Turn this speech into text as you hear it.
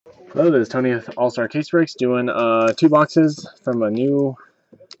Hello, this is Tony with All-Star Case Breaks doing 2 boxes from a new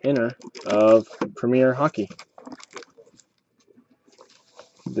inner of Premier Hockey.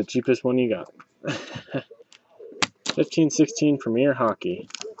 The cheapest one you got. 15-16 Premier Hockey.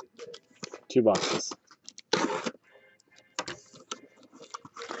 2 boxes.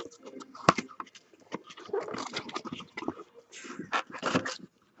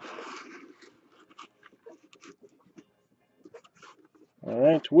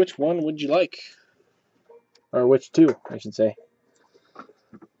 Alright, which one would you like? Or which 2, I should say.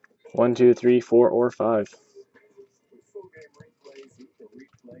 1, 2, 3, 4, or 5.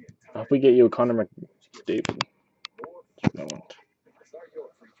 I hope we get you a Connor McDavid. No one.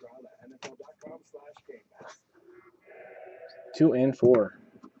 2 and 4.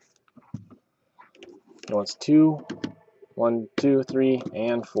 No, it's 2, 1, 2, 3,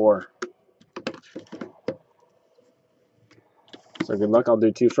 and 4. So good luck. I'll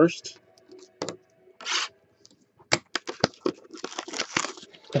do 2 first.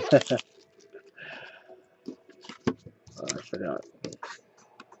 Oh, I forgot.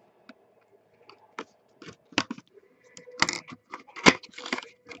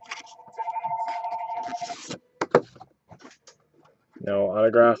 No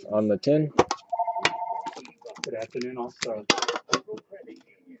autograph on the tin. Good afternoon, All-Star.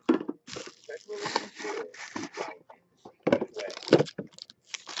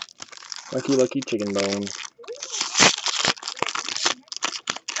 Lucky chicken bones.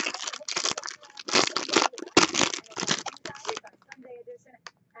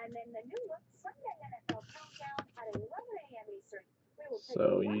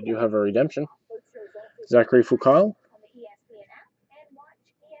 So you do have a redemption. Zachary Fucal.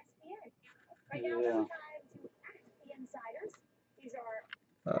 Yeah.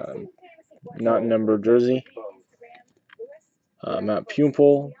 Not numbered jersey. Matt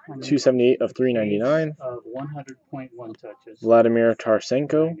Pumple, 278 of 399. 100.1 touches. Vladimir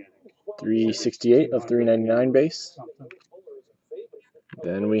Tarasenko, 368 of 399 base.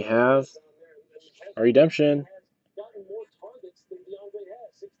 Then we have a redemption.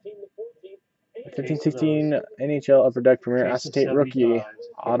 15-16 NHL Upper Deck Premier Acetate Rookie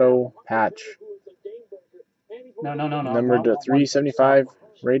Auto Patch. No. Numbered to 375.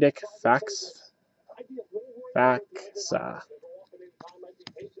 Radek Faksa.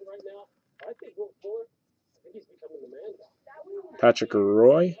 Patrick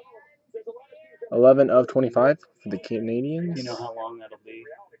Roy, 11 of 25 for the Canadiens. You know how long that'll be?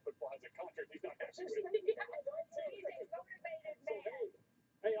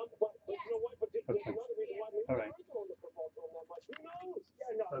 Okay. All right.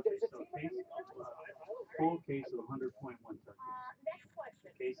 Okay, so full case of 100.1 touches.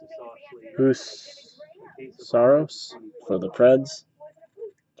 Case of soft sleeve. Saros for the Preds,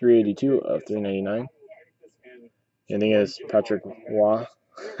 382 of 399. The thing is Patrick Waugh.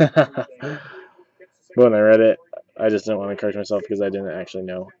 When I read it, I just didn't want to correct myself because I didn't actually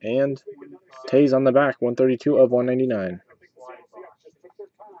know. And Tays on the back, 132 of 199.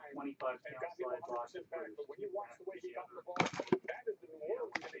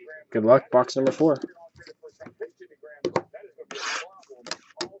 Good luck, box number 4.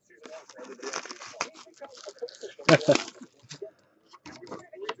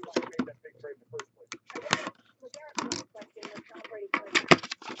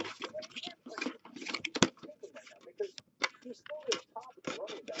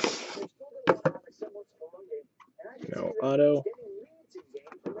 No auto.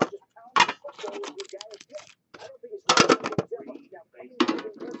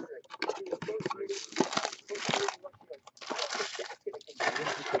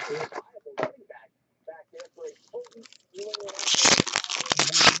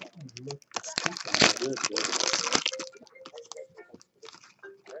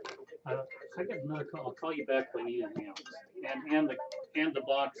 I got another call. I'll call you back if I need anything else. And the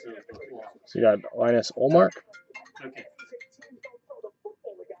box of the wall. So you got Linus Ullmark. Okay.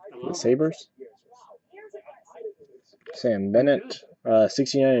 The Sabres. Sam Bennett,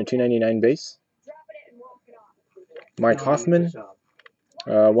 69 and 299 base. Mike Hoffman,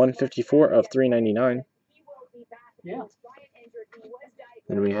 154 of 399. Yeah.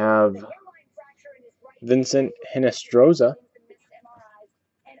 Then we have Vincent Hinestroza,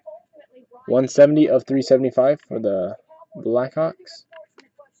 170 of 375 for the Blackhawks.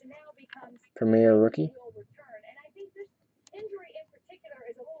 Premier rookie.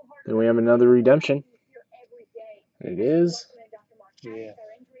 Then we have another redemption. It is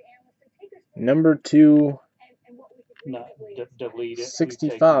number 2,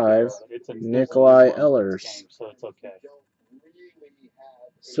 65, Nikolai Ehlers. So it's okay.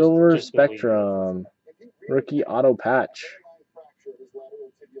 Silver just believe it. Spectrum. Rookie auto patch.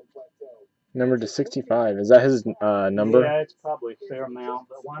 Number to 65. Is that his number? Yeah, it's probably a fair amount,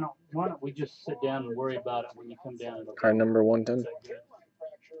 but why don't we just sit down and worry about it when you come down? Card number 110. Is that good?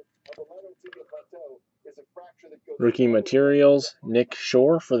 Rookie materials. Nick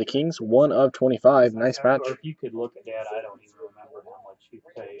Shore for the Kings. 1 of 25. Nice patch. Or if you could look at that, I don't even remember how much you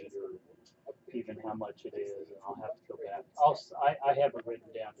paid or even how much it is, and I'll have to go back. I have it written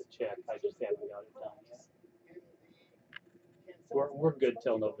down to check. I just haven't got it done yet. We're good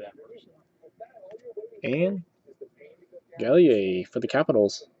till November. So. And Gallier for the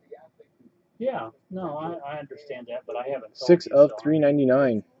Capitals. Yeah, no, I understand that, but I haven't. 6 told you, of so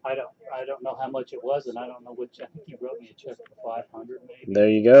 399. I don't know how much it was, and I don't know which. I think he wrote me a check for 500, maybe. There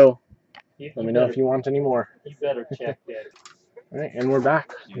you go. Let me know if you want any more. You better check that. All right, and we're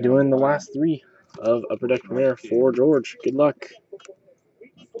back doing the last 3 of Upper Deck Premier for George. Good luck.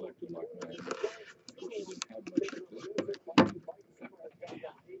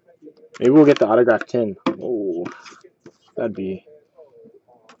 Maybe we'll get the autograph 10. Oh, that'd be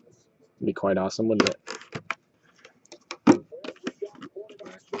quite awesome, wouldn't it?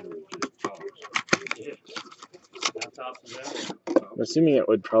 I'm assuming it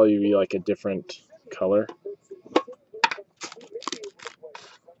would probably be like a different color.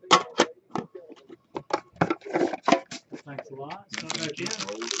 Thanks a lot. Stop back in.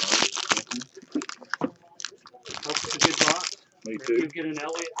 Hope it's a good box. Me Maybe too. you get an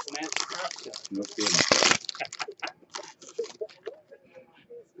Elliott Master. No kidding.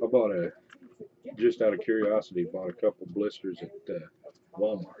 I bought just out of curiosity, bought a couple blisters at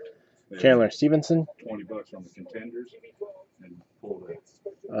Walmart. Chandler Stevenson. $20 on the contenders. And pulled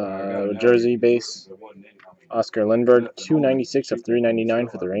Jersey base. Oscar Lindbergh, 296 of 399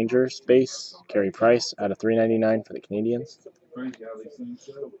 for the Rangers base. Carey Price out of 399 for the Canadians.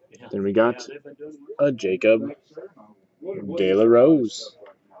 Then we got a Jacob De La Rose.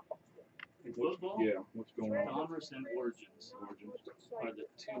 Football, yeah, what's going on? Commerce and Origins are the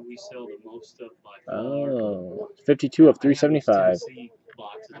 2 we sell the most of by far. Oh, 52 of 375. Tennessee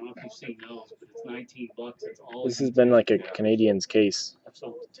boxes. I don't know if you've seen those, but it's $19. It's all. This has been like a Canadians case. I've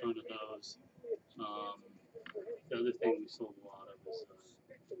sold a ton of those. The other thing we sold a lot of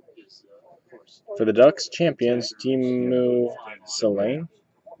is of course. For the Ducks, champions, Teemu Selene,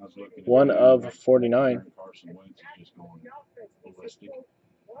 1 of 49. Carson Wentz is just going ballistic.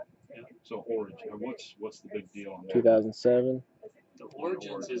 So Origin, what's the big deal on that? 2007. The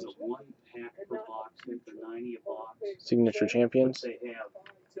Origins is a 1-pack per box. They're 90 a box. Signature champions. They have.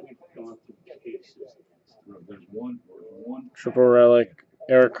 We've gone through cases. There's one. Triple relic.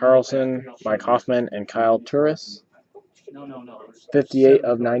 Eric Carlson, Mike Hoffman, and Kyle Turris. No. 58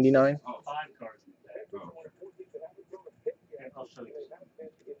 of 99. 5 cards in the pack. Okay, I'll show you.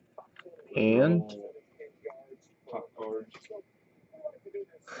 And Top cards.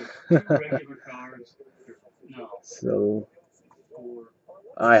 Regular cards. No. so 4.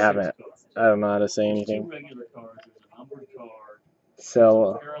 I haven't. 6 cards. I don't know how to say There's 2 anything. regular cards. There's a numbered card.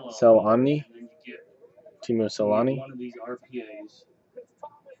 Sell Omni. And then you get Teemu Solani. one of these RPAs.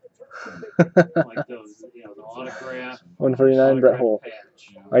 Like those, the autograph. 149 Brett autograph Hull. patch.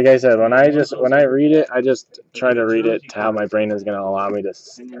 Like I said, when I read it, I just try to read it to how my brain is going to allow me to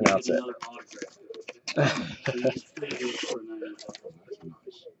And then pronounce you it. get another autograph. So you get 3 hits for $90.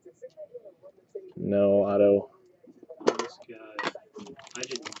 No auto. This guy, I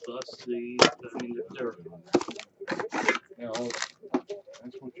didn't bust these, but I mean, they're Yeah,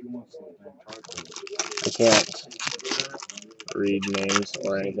 that's what you want. I can't read names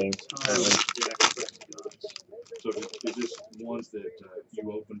or anything. Apparently. So is this ones that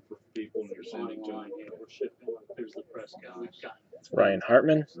you open for people and you're sending to them? online. Yeah, we're shipping. There's the press guy. Ryan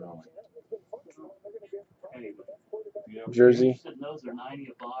Hartman. Anyway, Jersey. said those are 90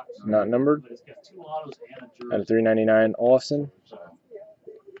 a box. Not numbered. But it's got 2 autos and a jersey. Out of 399, Olafson.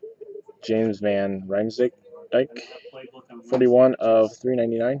 James Van Riemsdyk. 41 of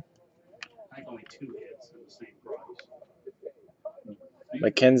 399. I think only 2 hits in the same price.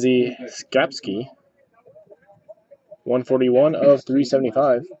 Mackenzie Skapski. 141 of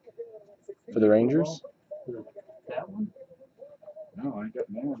 375 for the Rangers. That one? No, I ain't got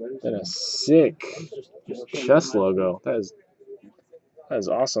more. Then a sick Just chest logo. That is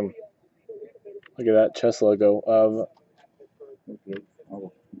awesome. Look at that chest logo of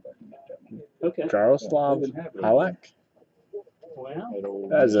Okay. Jaroslav Halak. Well,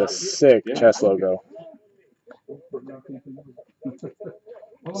 That is a sick chest logo.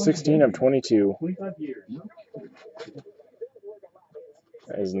 16 of 22. 25 years.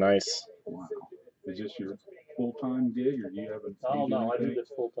 That is nice. Wow. Is this your full-time gig, or do you have a? Oh, do no, I do anything?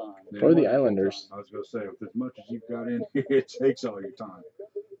 this full time. Yeah. For the Islanders. I was gonna say, with as much as you've got in here, it takes all your time.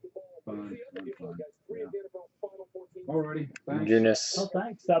 Fun. Yeah. Alrighty, thanks. Jonas Oh,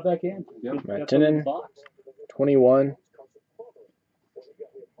 thanks. Stop back in. Yep. Got Martinen. some in the box. 21.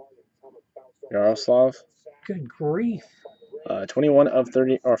 Yaroslav. Good grief. 21 of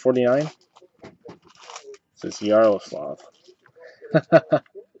 30 or 49. This is Yaroslav.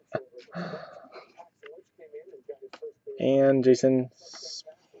 And Jason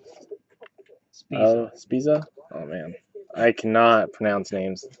Spiza. Oh man, I cannot pronounce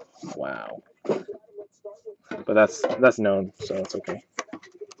names. Wow. But that's known, so it's okay.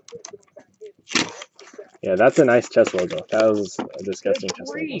 Yeah, that's a nice chess logo. That was a disgusting chess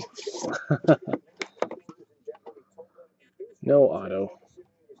logo. No auto.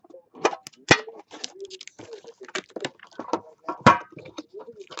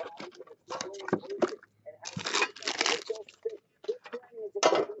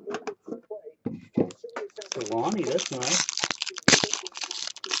 Lonnie, that's nice.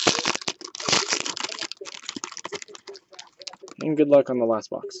 And good luck on the last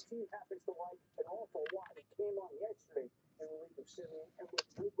box.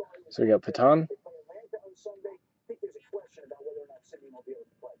 So we got Patan.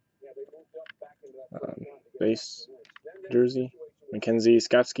 Base jersey. Mackenzie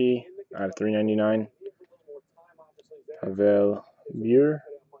Skatsky out of 399. Pavel Bure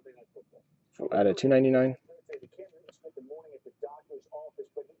out of 299.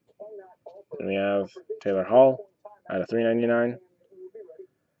 Then we have Taylor Hall out of 399.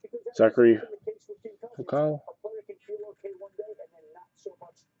 Zachary Foucault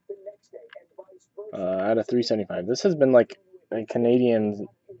out of 375. This has been like a Canadian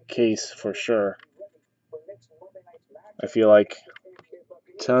case for sure. I feel like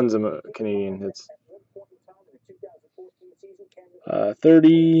tons of Canadian hits.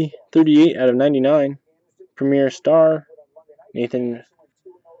 38 out of 99. Premier Star, Nathan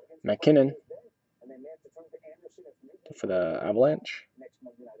McKinnon for the Avalanche.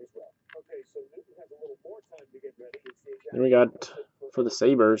 Then we got for the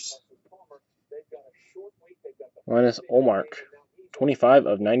Sabres, Linus Ullmark, 25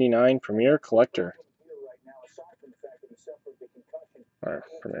 of 99 Premier Collector. Or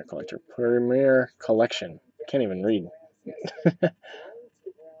Premier Collector, Premier Collection. Can't even read.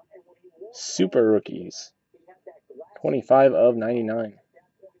 Super Rookies, 25 of 99.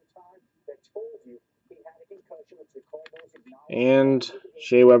 And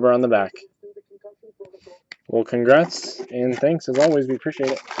Shea Weber on the back. Well, congrats and thanks as always. We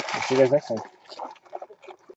appreciate it. See you guys next time.